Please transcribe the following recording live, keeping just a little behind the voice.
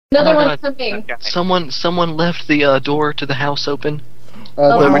Another my one's God. coming. Someone left the door to the house open. Oh,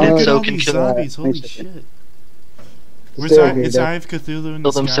 Wow, Whoever look did at so all can these kill zombies, holy Thanks, shit. Stay over here, Is Dad. Eye of Cthulhu in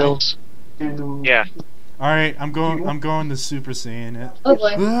the kill sky? themselves. Yeah. Alright, I'm going to Super Saiyan it. Oh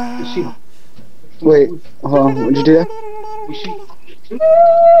boy. Ah! Wait, hold on. Would you do that?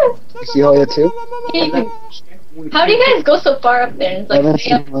 You see all that too? How do you guys go so far up there? It's I like haven't way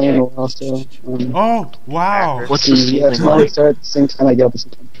seen up Mine in a there. while, so. Oh, wow. What's the Yeah, ceiling tomorrow we like? start at the same time. I get up at the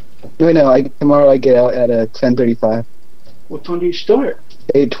same time. No, tomorrow I get out at 10:35. What time do you start?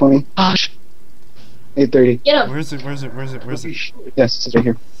 8:20. Gosh, 8:30. Get him. Where's it? Yes, it's right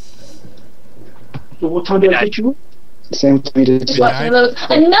here. So what time did I get you? Same time you did. Yeah. Watching those.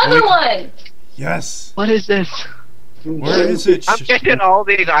 Another one! Yes. what is this? Where is it? I'm getting all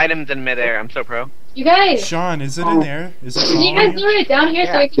these items in midair. I'm so pro. You guys! Guys, is it in there? Is it Can you guys following you? lure it down here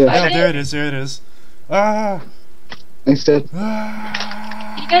so we can Yeah. Yeah, find there it? it is. Ah! Thanks, Dad. Can you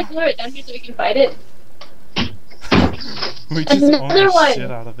Ah! guys lure it down here so we can fight it? We just own Another the one.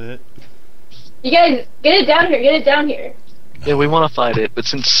 shit out of it. You guys, get it down here, get it down here. Yeah, we want to fight it, but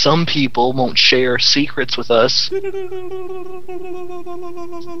since some people won't share secrets with us,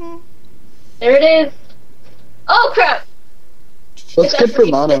 There it is. Oh crap! What's good for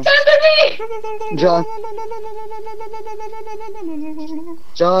mono? It's after me! John.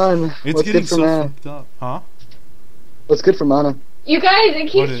 John, It's what's getting good for so mana? fucked up. Huh? What's good for mana? You guys, it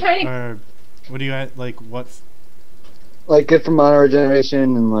keeps trying to... What do you at, like, what? Like good for mana regeneration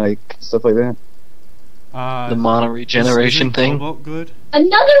and like stuff like that. the mana regeneration isn't thing. Cobalt good?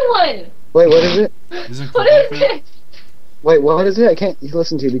 Another one! Wait, what is it? Isn't What Cobalt is good? it? Wait, what is it? I can't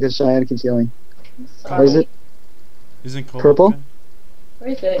listen to you because Cheyenne keeps yelling. Sorry. What is it? Isn't Cobalt Purple? good? Where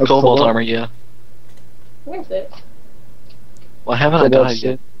is it? Oh, Cobalt Cobalt? armor, yeah. Where is it? Well, haven't I Cobalt died shit.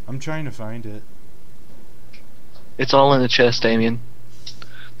 yet? I'm trying to find it. It's all in the chest, Damien.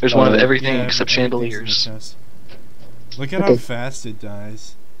 There's one of everything Yeah, except everything's in the chandeliers. chest. Look at how Okay. fast it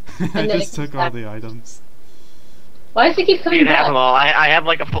dies. I then it just comes took all back. the items. Why does it keep You coming can have back? them all. I have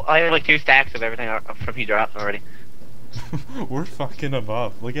like I have like 2 stacks of everything from he dropped already. We're fucking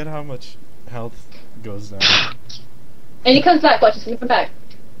above. Look at how much health goes down. And he comes back, watch, he's gonna come back.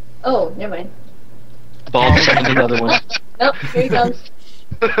 Oh, never mind. Balls and another one. Nope, here he comes.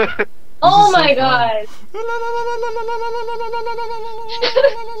 Oh my god!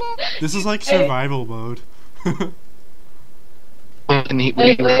 This is like Hey. survival mode. Can he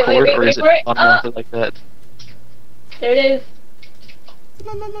Wait, wait, record, wait, or is it wait, automatically like that? There it is.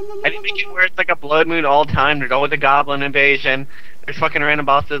 I didn't make it where it's like a blood moon all the time. There's always a goblin invasion. There's fucking random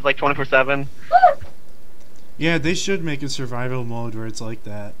bosses like 24/7. Yeah, they should make a survival mode where it's like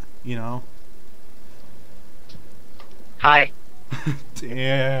that, you know? Hi.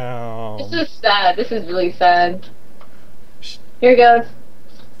 Damn. This is sad. This is really sad. Here goes.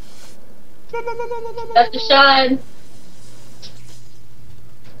 Dr. Shawn.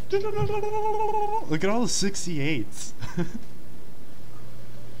 Look at all the 68s.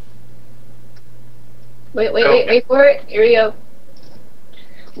 Wait for it. Here we go.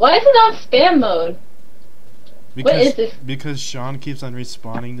 Why is it on spam mode? Because, What is this? Because Shawn keeps on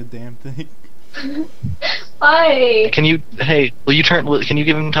respawning the damn thing. Why? Can you? Hey, can you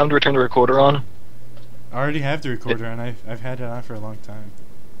give him time to return the recorder on? I already have the recorder and I've had it on for a long time.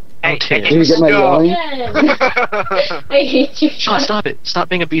 Hey, Tim. Did you get my go. yelling? Again. I hate you, Shawn, Shawn. stop it! Stop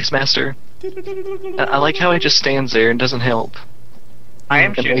being a beastmaster. I like how he just stands there and doesn't help. I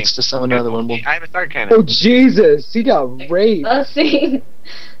am And shooting. waits to summon another one. Well, I have a start Oh cannon. Jesus! He got raped. Oh, see?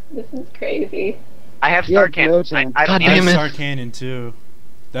 This is crazy. I have You start have no cannon. chance. I God don't I need have damn it. Star Cannon too.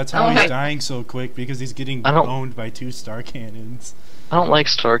 That's how Oh he's my- dying so quick because he's getting I don't- owned by 2 Star Cannons. I don't like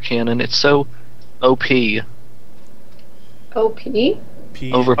Star Cannon. It's so OP, OP?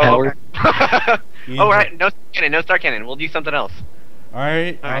 P. overpowered. Oh, right. No star cannon. No star cannon. We'll do something else.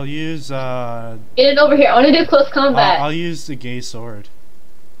 Alright, Alright. I'll use Get it over here. I want to do close combat. I'll use the gay sword.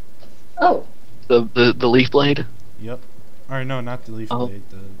 Oh. The leaf blade. Yep. Or no, not the leaf Oh. blade.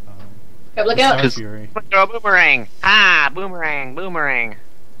 The Crap, look the out. Star Fury. Throw a boomerang. Ah, boomerang, boomerang.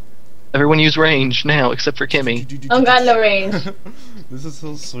 Everyone use range now, except for Kimmy. I don't got no range. This is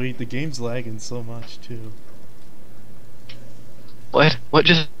so sweet. The game's lagging so much too. What? What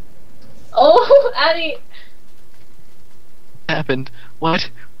just Oh, Atty. happened? What?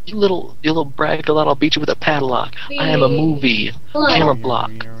 You little brag a lot. I'll beat you with a padlock. I am a Please. movie. Hold on. Camera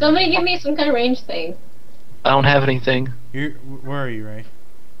block. Somebody give me some kind of range thing. I don't have anything. Here, where are you, Ray?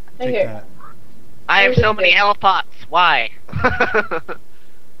 Right Take here. that. I have so many health pots. Why?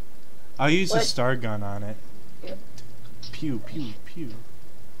 I'll use the What? star gun on it. Yeah. Pew pew pew.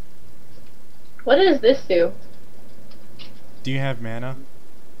 What does this do? Do you have mana?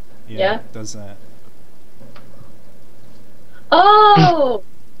 Yeah. it does that. Oh!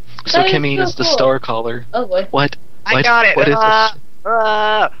 So That is Kimmy so is the cool. star caller. Oh boy. What? I What? got it. What is this?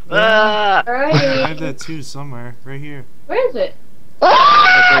 I have Alrighty. that too somewhere, right here. Where is it? He's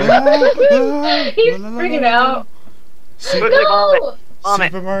freaking out. Quickly bomb it. No! Bomb it.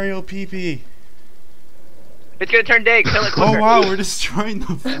 Super Mario PP. It's gonna turn day. Kill it quicker. Oh wow, we're destroying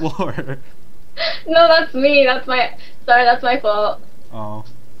the floor. No, that's me. That's my. Sorry, that's my fault. Oh.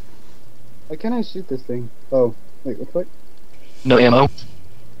 Why can't I shoot this thing? Oh, wait, what the fuck? No ammo.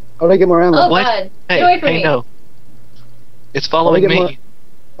 How do I get more ammo? Oh What? god. Hey, Get away from hey, me. no. It's following get me. more-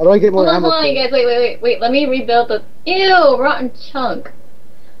 How do I get more Hold on, ammo? hold on, you guys. Wait. Let me rebuild the. Ew, rotten chunk.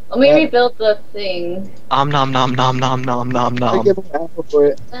 Let me What? rebuild the thing. Nom nom nom nom nom nom nom How do I nom. get more ammo for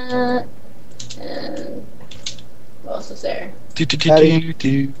it? And what else is there? Do do do do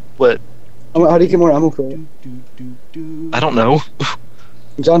do. What? How do you get more ammo for it? I don't know.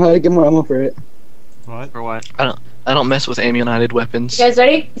 John, how do you get more ammo for it? What? For what? I don't mess with ammunited weapons. You guys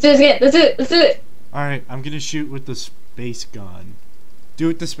ready? Let's do this again. Let's do it. Alright, I'm gonna shoot with the space gun. Do it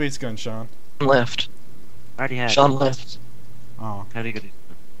with the space gun, Sean. Left. I already had. Sean left. Oh. How do you get it?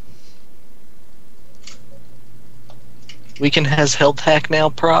 Weekend has health hack now,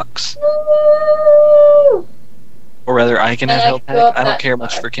 procs. Woo! Or rather, I can have And I health can go hack. up I don't that care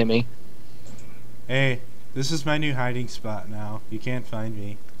much far. for Kimmy. Hey, this is my new hiding spot now. You can't find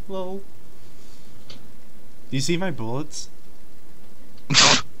me. Lol. Do you see my bullets?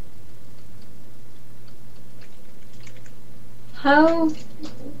 How?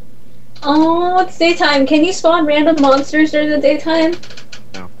 Oh, it's daytime. Can you spawn random monsters during the daytime?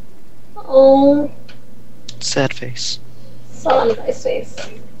 No. Oh, Sad face. saw my face.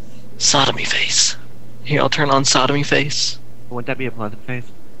 Sodomy face. Here, I'll turn on sodomy face. Wouldn't that be a pleasant face?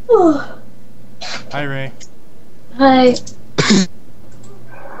 Hi, Ray. Hi.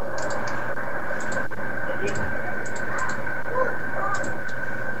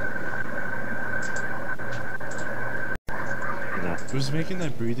 Who's making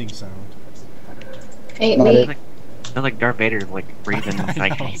that breathing sound? Ain't Not me. it. Sounds like Darth Vader, like breathing. I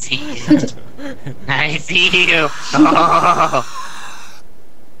Like, know. I see you. I see you. Oh.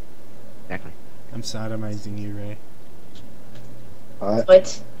 Exactly. I'm sodomizing you, Ray. What?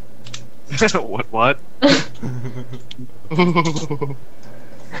 What?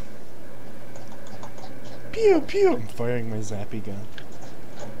 Pew pew! I'm firing my zappy gun.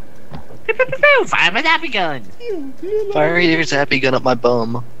 Fire my zappy gun. Pew, pew, Fire your zappy gun up my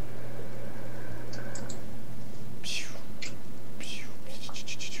bum. Pew, pew.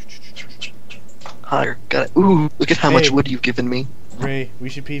 Higher. Got it. Ooh, look at how much Hey. wood you've given me. Ray, we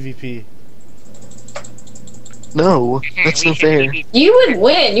should PvP. No, that's not fair. You would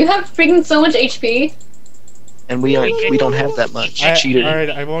win. You have freaking so much HP. And we don't have that much. Cheated. Alright,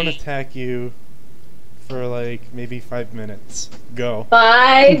 I won't attack you for like maybe 5 minutes. Go.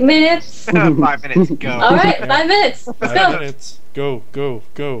 5 minutes. 5 minutes. Go. All right, 5 minutes. Let's 5 go. minutes. Go, go,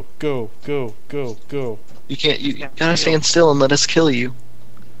 go, go, go, go, go. You can't. You gotta stand still and let us kill you.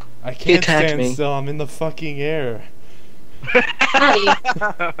 I can't attacked stand me. still, I'm in the fucking air. Atty.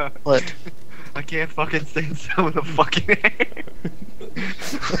 What? I can't fucking stand still in the fucking air.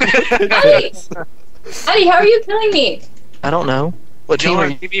 Atty. Atty, how are you killing me? I don't know. What team are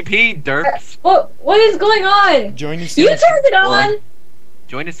Join you? PvP, derps. What is going on? Join the You turned it on.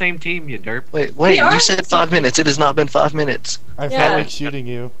 Join the same team, you derp. Wait. We are- You said 5 minutes. It has not been 5 minutes. I Yeah. felt like shooting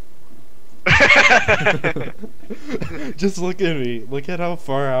you. Just look at me. Look at how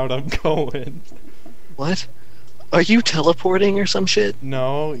far out I'm going. What? Are you teleporting or some shit?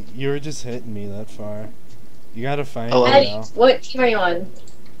 No, you were just hitting me that far. You gotta find Oh, me Atty, now. what team are you on?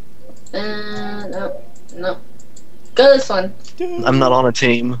 No. Go this one. I'm not on a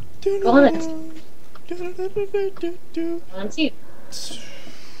team. Go on it. On team.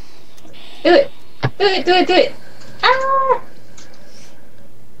 Do it. Do it. Ah!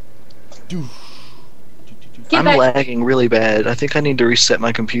 Get I'm back. lagging really bad. I think I need to reset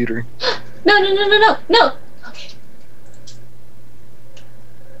my computer. No. Okay.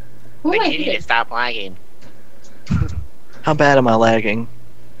 Who am I You need to hitting? stop lagging. How bad am I lagging?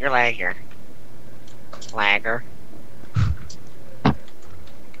 You're lagger. Lagger.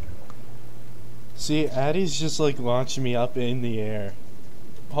 See, Addy's just like launching me up in the air.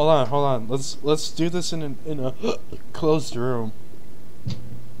 Hold on. Let's do this in a closed room.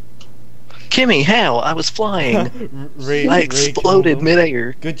 Kimmy, how? I was flying. Ray, I Ray exploded killed him.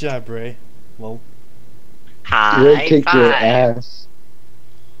 midair. Good job, Ray. Well, Ray High kicked your five. ass.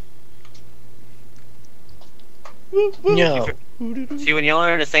 No. See, when y'all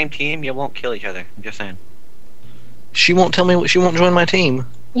are in the same team, you won't kill each other. I'm just saying. She won't tell me. She won't join my team.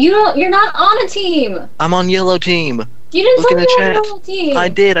 You're not on a team. I'm on yellow team. You didn't Look tell in me the you were chat. on the team. I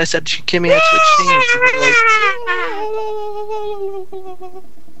did. I said Kimmy had switched teams.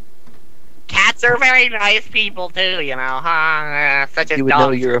 Cats are very nice people too, you know, huh? Such as You would dogs.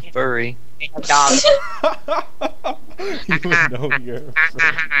 know you're a furry. Dogs. You would know you're a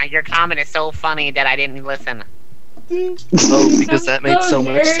furry. Your comment is so funny that I didn't listen. Oh, because that makes so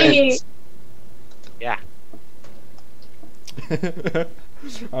much nerdy. sense. Yeah.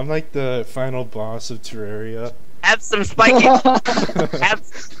 I'm like the final boss of Terraria. Have some spiky. Have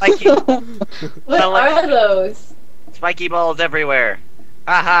some spiky. What are those? Spiky balls everywhere.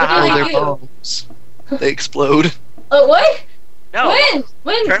 Ha What ha do Oh, they ha. they're do? bombs. They explode. Oh, what? No.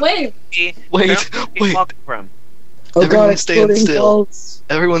 When? Wait. Wait. From. Oh Everyone god, stand exploding still. balls.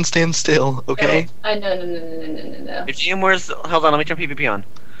 Everyone stand still, okay? No. No. If VMware's, hold on, let me turn PvP on.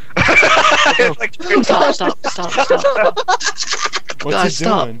 Stop. What's Guys, it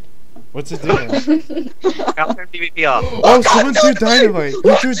stop. doing? What's it doing? I'll turn PvP off. Oh, someone threw dynamite!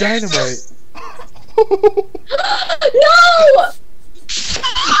 Who threw dynamite? No!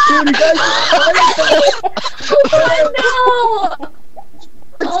 Dude, you guys Oh, no!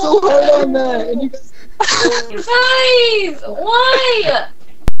 worked so hard on that, and you guys. Guys, why?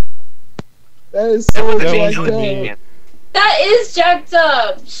 That is That so wasn't That me, jacked that was wasn't me. Damien. That is jacked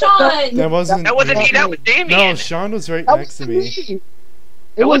up, Shawn. That wasn't. That wasn't me, that was No, Damien. Sean was right That next to wasn't me. me. It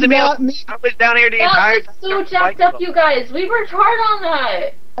It was wasn't me. not me. I was down here the entire That time. was so jacked up, you guys. We worked hard on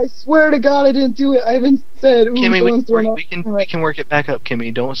that. I swear to God, I didn't do it. I haven't said. Ooh, Kimmy, someone's throwing off. we can work it back up,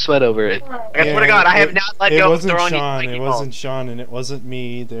 Kimmy. Don't sweat over it. I swear to God, I have not let it go of wasn't throwing Sean. these spiky It balls. wasn't Sean, and it wasn't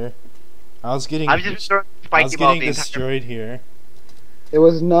me either. I was getting. I've just been throwing I was spiky balls getting the entire destroyed here. It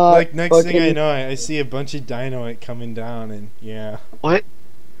was not. Like next thing I fucking- know, I see a bunch of dynamite coming down, and yeah. What?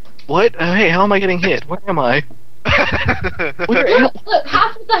 Hey, how am I getting hit? Where am I? Look,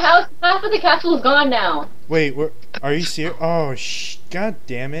 half of the castle is gone now. Wait, are you serious? Oh, god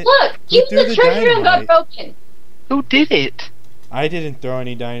damn it! Look, Who even threw the the treasure room got dynamite? broken. Who did it? I didn't throw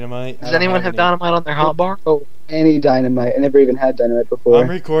any dynamite. I Does don't anyone have any. dynamite on their hotbar? Oh, any dynamite. I never even had dynamite before. I'm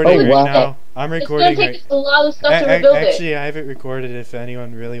recording Oh, right wow. now. I'm It's gonna recording take right. us a lot of stuff to rebuild it. Actually, I have it recorded. If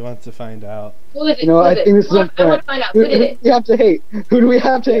anyone really wants to find out. Who is it? You know, Who I is it? think this is I want to important. find out. Who Who did do it? we have to hate? Who do we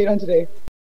have to hate on today?